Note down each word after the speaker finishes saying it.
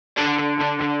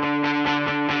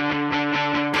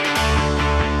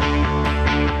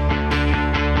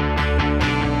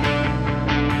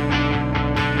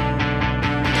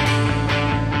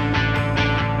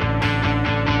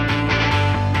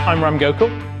I'm Ram Gokul.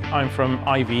 I'm from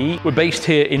IVE. We're based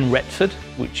here in Retford,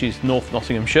 which is North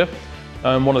Nottinghamshire.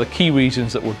 One of the key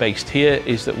reasons that we're based here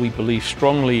is that we believe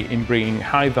strongly in bringing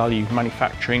high-value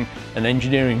manufacturing and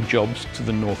engineering jobs to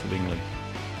the north of England.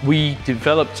 We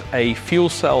developed a fuel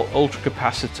cell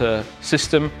ultracapacitor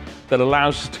system that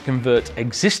allows us to convert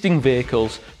existing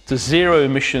vehicles to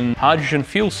zero-emission hydrogen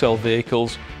fuel cell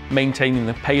vehicles, maintaining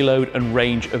the payload and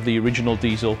range of the original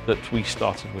diesel that we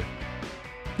started with.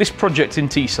 This project in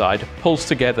Teesside pulls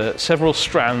together several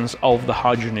strands of the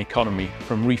hydrogen economy,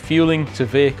 from refueling to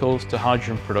vehicles to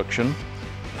hydrogen production,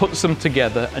 puts them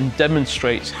together and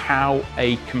demonstrates how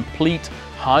a complete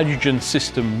hydrogen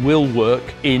system will work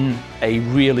in a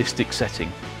realistic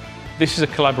setting. This is a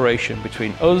collaboration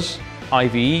between us,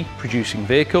 IVE, producing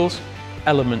vehicles,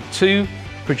 Element 2,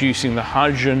 producing the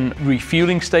hydrogen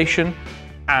refueling station,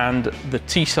 and the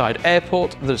Teesside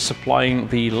Airport that's supplying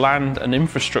the land and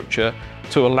infrastructure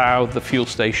to allow the fuel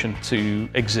station to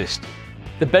exist.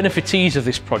 The benefitees of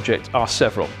this project are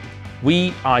several.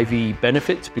 We, IVE,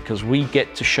 benefit because we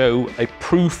get to show a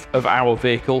proof of our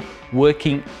vehicle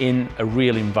working in a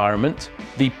real environment.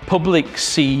 The public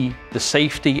see the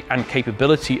safety and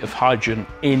capability of hydrogen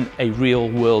in a real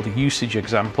world usage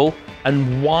example,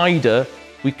 and wider,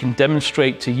 we can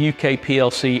demonstrate to UK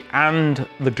PLC and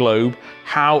the globe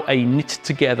how a knit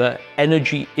together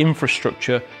energy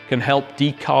infrastructure can help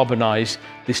decarbonise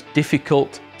this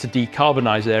difficult to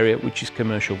decarbonise area, which is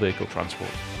commercial vehicle transport.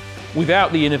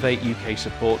 Without the Innovate UK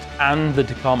support and the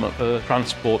Department for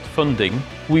Transport funding,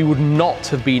 we would not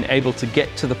have been able to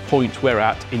get to the point we're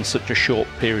at in such a short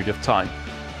period of time.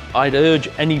 I'd urge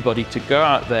anybody to go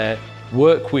out there,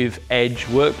 work with Edge,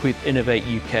 work with Innovate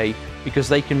UK, because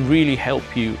they can really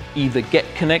help you either get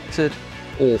connected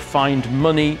or find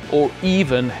money or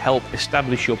even help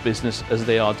establish your business as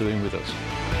they are doing with us.